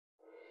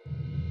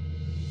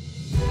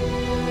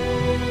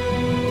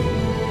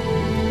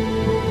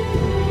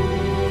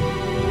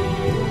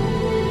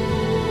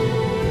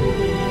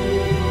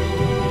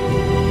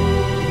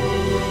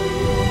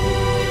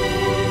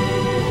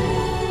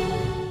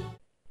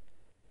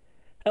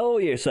Hello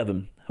Year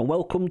 7 and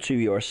welcome to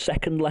your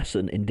second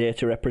lesson in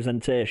data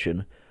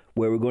representation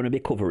where we're going to be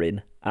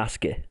covering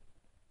Ascii.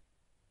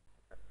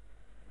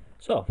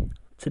 So,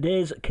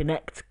 today's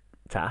Connect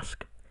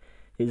task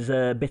is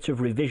a bit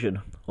of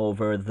revision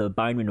over the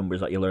binary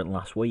numbers that you learnt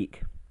last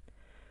week.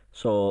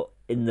 So,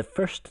 in the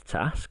first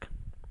task,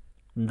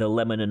 in the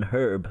lemon and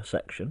herb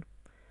section,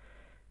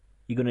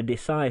 you're going to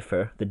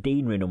decipher the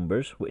denary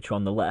numbers, which are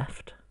on the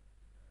left,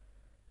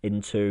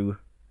 into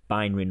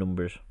binary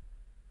numbers.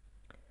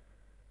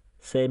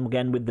 Same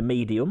again with the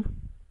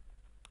medium,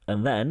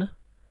 and then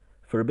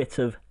for a bit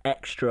of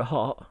extra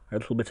hot, a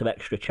little bit of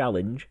extra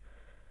challenge,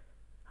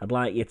 I'd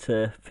like you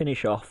to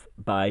finish off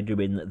by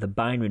doing the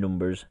binary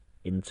numbers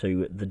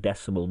into the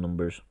decimal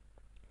numbers.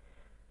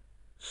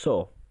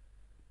 So,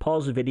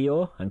 pause the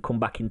video and come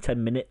back in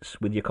 10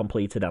 minutes with your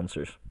completed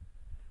answers.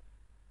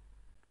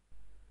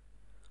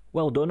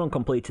 Well done on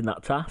completing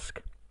that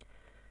task.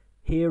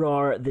 Here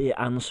are the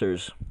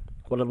answers.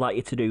 What I'd like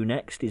you to do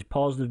next is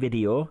pause the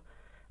video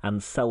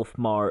and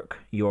self-mark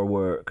your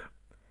work.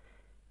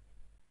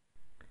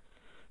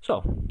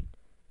 So,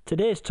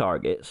 today's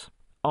targets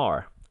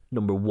are,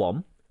 number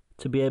 1,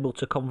 to be able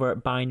to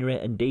convert binary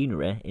and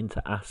denary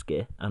into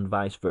Ascii and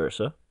vice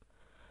versa,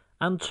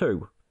 and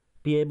 2,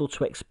 be able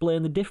to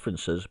explain the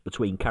differences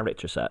between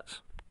character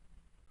sets.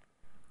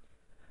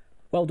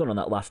 Well done on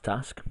that last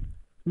task.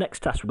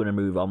 Next task we're going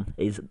to move on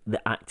is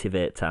the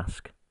activate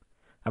task,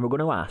 and we're going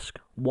to ask,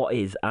 what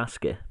is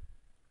Ascii?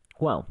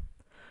 Well,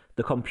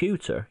 the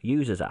computer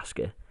uses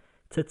Ascii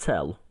to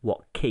tell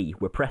what key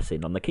we're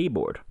pressing on the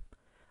keyboard.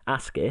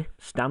 Ascii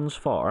stands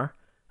for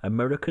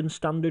American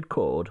Standard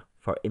Code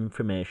for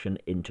Information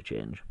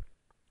Interchange.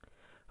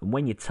 And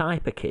when you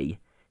type a key,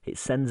 it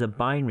sends a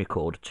binary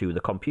code to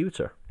the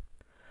computer.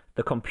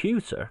 The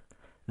computer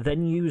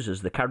then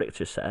uses the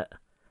character set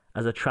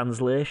as a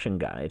translation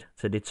guide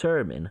to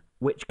determine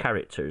which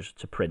characters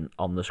to print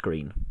on the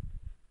screen.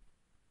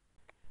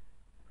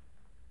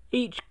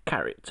 Each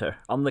character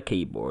on the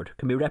keyboard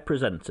can be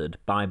represented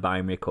by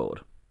binary code.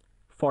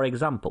 For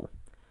example,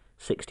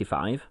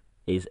 65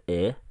 is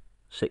A,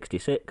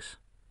 66,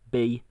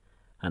 B,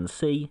 and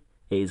C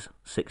is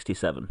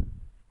 67.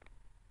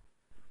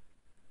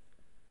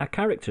 A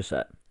character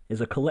set is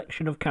a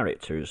collection of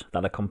characters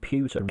that a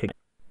computer can.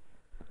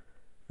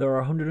 There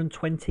are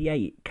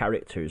 128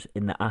 characters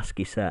in the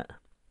Ascii set.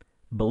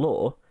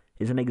 Below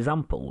is an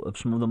example of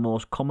some of the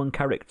most common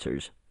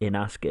characters in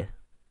Ascii.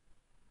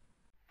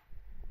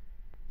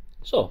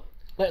 So,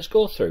 let's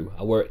go through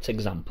a worked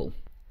example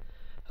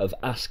of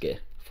Ascii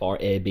for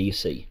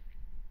ABC.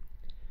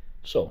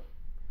 So,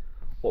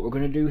 what we're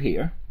going to do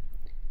here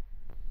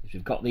is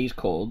we've got these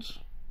codes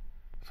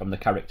from the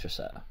character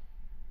set.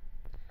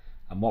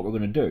 And what we're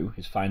going to do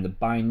is find the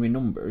binary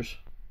numbers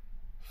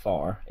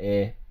for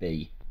A,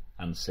 B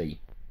and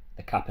C,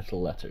 the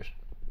capital letters.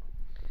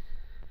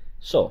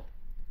 So,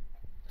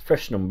 the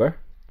first number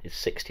is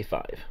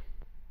 65.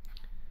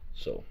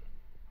 So,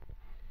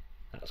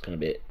 that's going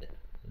to be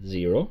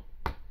 0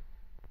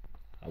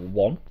 and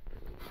 1,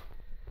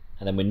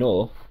 and then we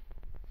know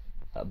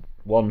that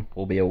 1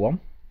 will be a 1,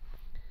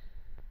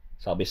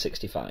 so that'll be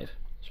 65.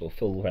 So we'll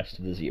fill the rest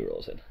of the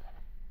zeros in.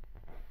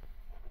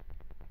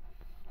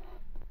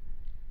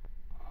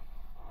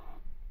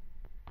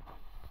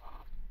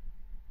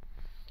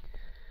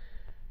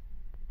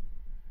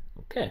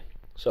 Okay,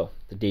 so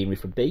the denary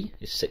for B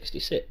is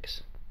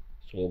 66,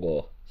 so we'll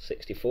go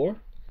 64,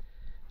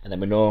 and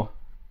then we know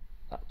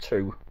that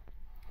 2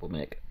 will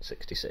make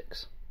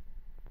 66,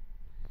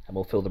 and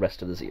we'll fill the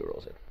rest of the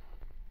zeros in.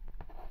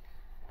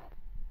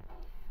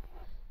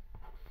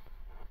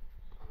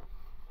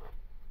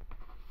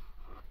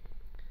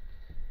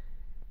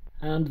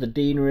 And the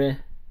denary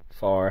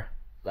for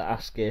the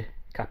Ascii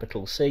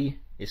capital C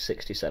is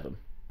 67.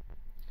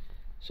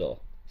 So,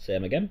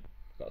 same again,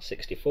 we've got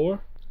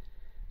 64,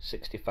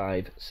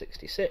 65,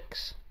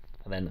 66,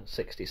 and then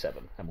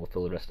 67, and we'll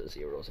fill the rest of the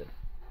zeros in.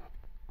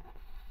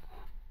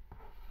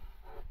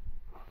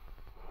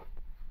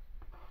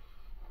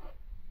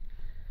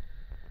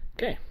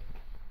 Okay,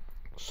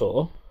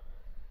 so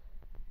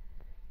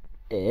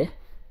A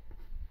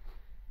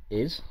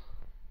is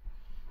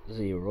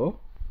 0,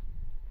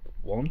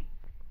 1,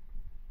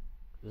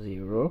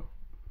 0,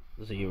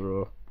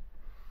 0,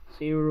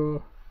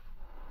 0,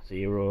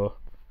 0,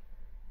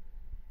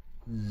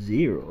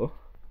 0,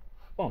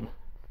 1.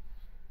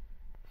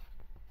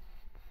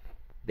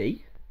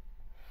 B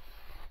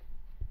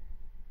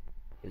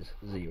is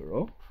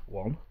 0,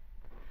 1,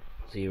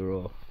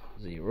 0,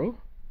 0,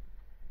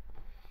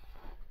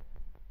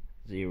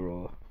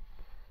 0,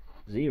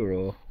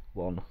 0,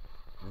 1,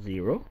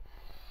 0,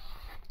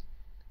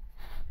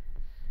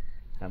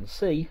 and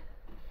C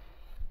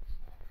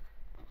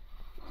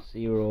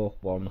 0,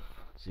 1,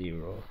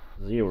 0,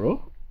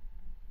 0,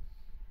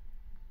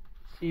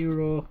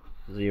 0,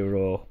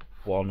 0,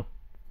 1,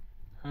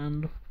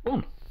 and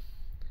 1.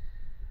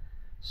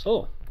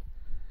 So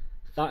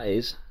that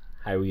is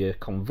how you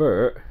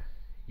convert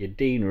your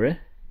denary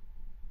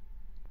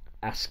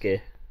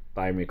Ascii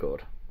binary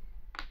code.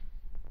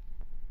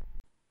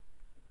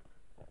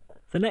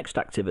 The next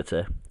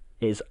activity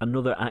is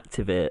another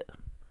activate.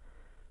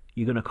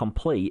 You're going to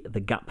complete the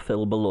gap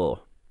fill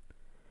below.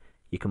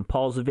 You can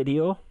pause the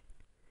video.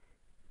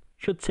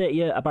 Should take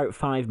you about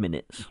 5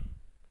 minutes.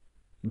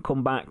 And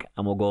come back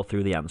and we'll go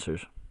through the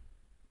answers.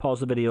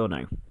 Pause the video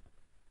now.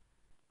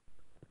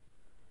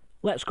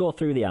 Let's go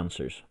through the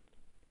answers.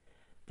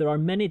 There are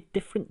many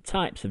different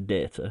types of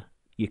data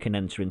you can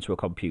enter into a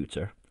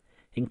computer,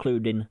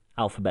 including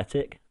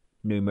alphabetic,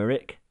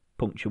 numeric,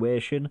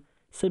 punctuation,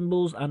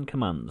 symbols and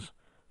commands.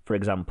 For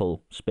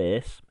example,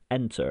 space,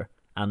 enter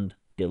and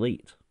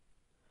delete.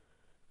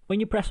 When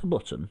you press a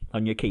button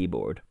on your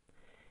keyboard,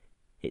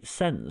 it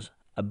sends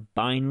a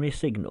binary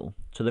signal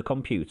to the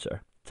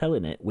computer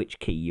telling it which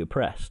key you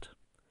pressed.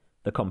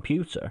 The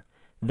computer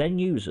then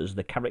uses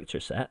the character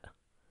set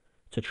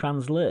to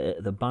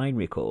translate the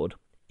binary code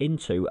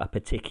into a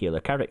particular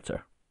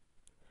character.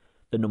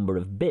 The number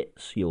of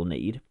bits you'll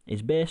need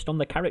is based on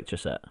the character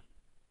set.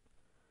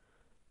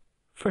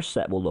 First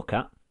set we'll look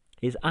at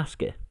is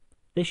Ascii.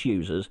 This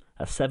uses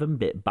a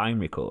 7-bit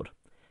binary code.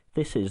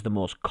 This is the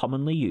most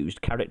commonly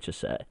used character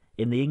set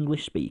in the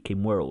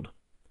English-speaking world.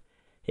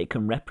 It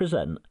can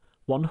represent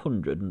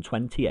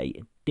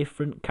 128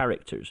 different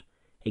characters,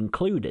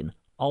 including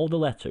all the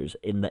letters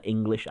in the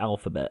English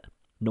alphabet,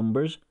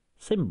 numbers,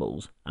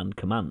 symbols and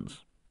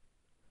commands.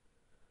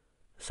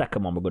 The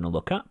second one we're going to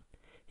look at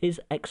is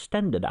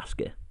Extended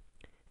Ascii.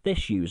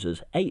 This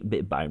uses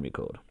 8-bit binary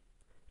code.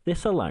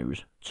 This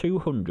allows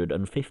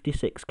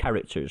 256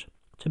 characters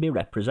to be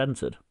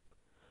represented.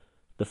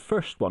 The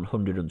first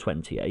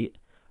 128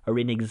 are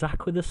in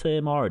exactly the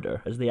same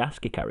order as the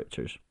ASCII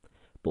characters,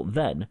 but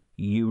then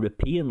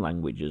European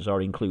languages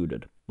are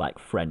included, like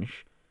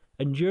French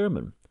and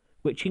German,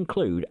 which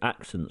include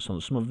accents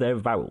on some of their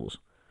vowels,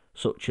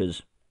 such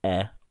as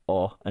e,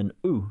 o and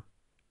u.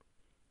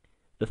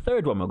 The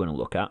third one we're going to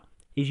look at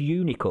is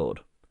Unicord.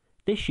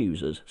 This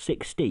uses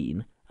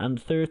 16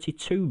 and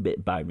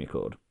 32-bit binary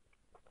code.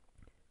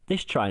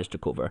 This tries to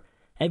cover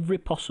every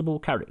possible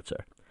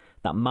character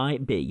that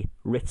might be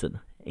written,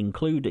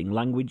 including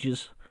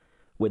languages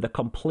with a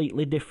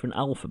completely different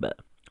alphabet,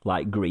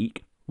 like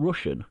Greek,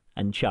 Russian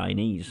and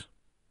Chinese.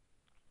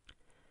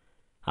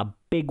 A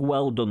big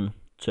well done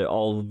to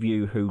all of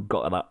you who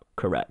got that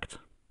correct.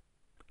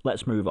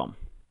 Let's move on.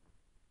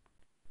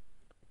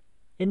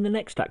 In the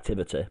next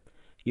activity,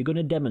 you're going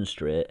to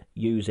demonstrate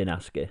using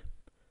Ascii.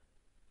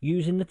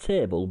 Using the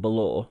table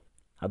below,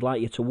 I'd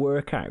like you to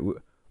work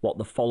out what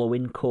the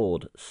following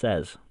code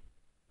says.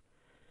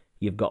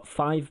 You've got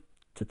 5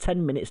 to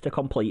 10 minutes to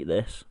complete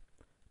this.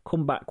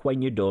 Come back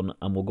when you're done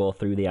and we'll go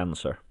through the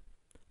answer.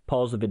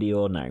 Pause the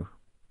video now.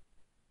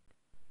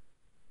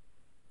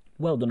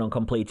 Well done on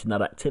completing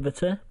that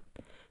activity.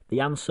 The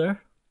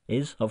answer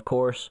is, of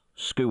course,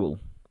 school.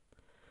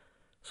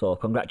 So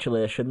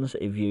congratulations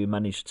if you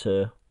managed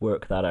to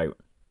work that out.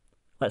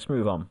 Let's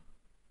move on.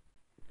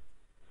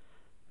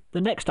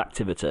 The next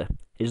activity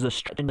is the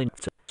string.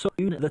 So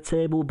in the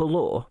table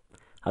below,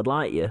 I'd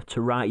like you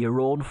to write your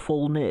own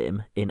full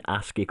name in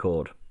ASCII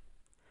code.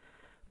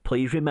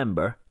 Please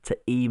remember to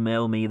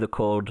email me the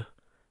code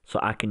so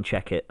I can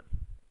check it.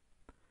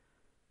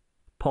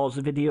 Pause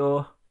the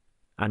video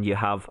and you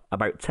have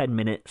about 10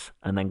 minutes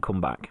and then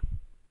come back.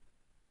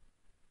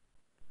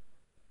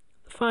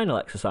 The final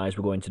exercise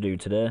we're going to do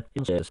today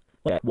is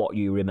what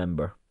you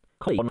remember.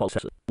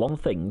 One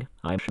thing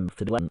I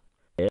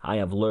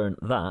have learned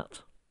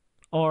that,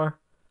 or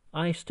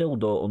I still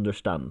don't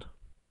understand.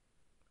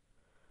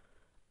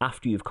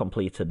 After you've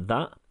completed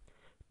that,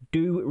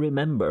 do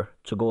remember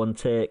to go and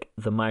take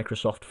the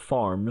Microsoft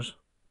Forms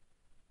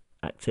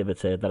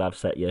activity that I've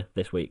set you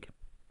this week.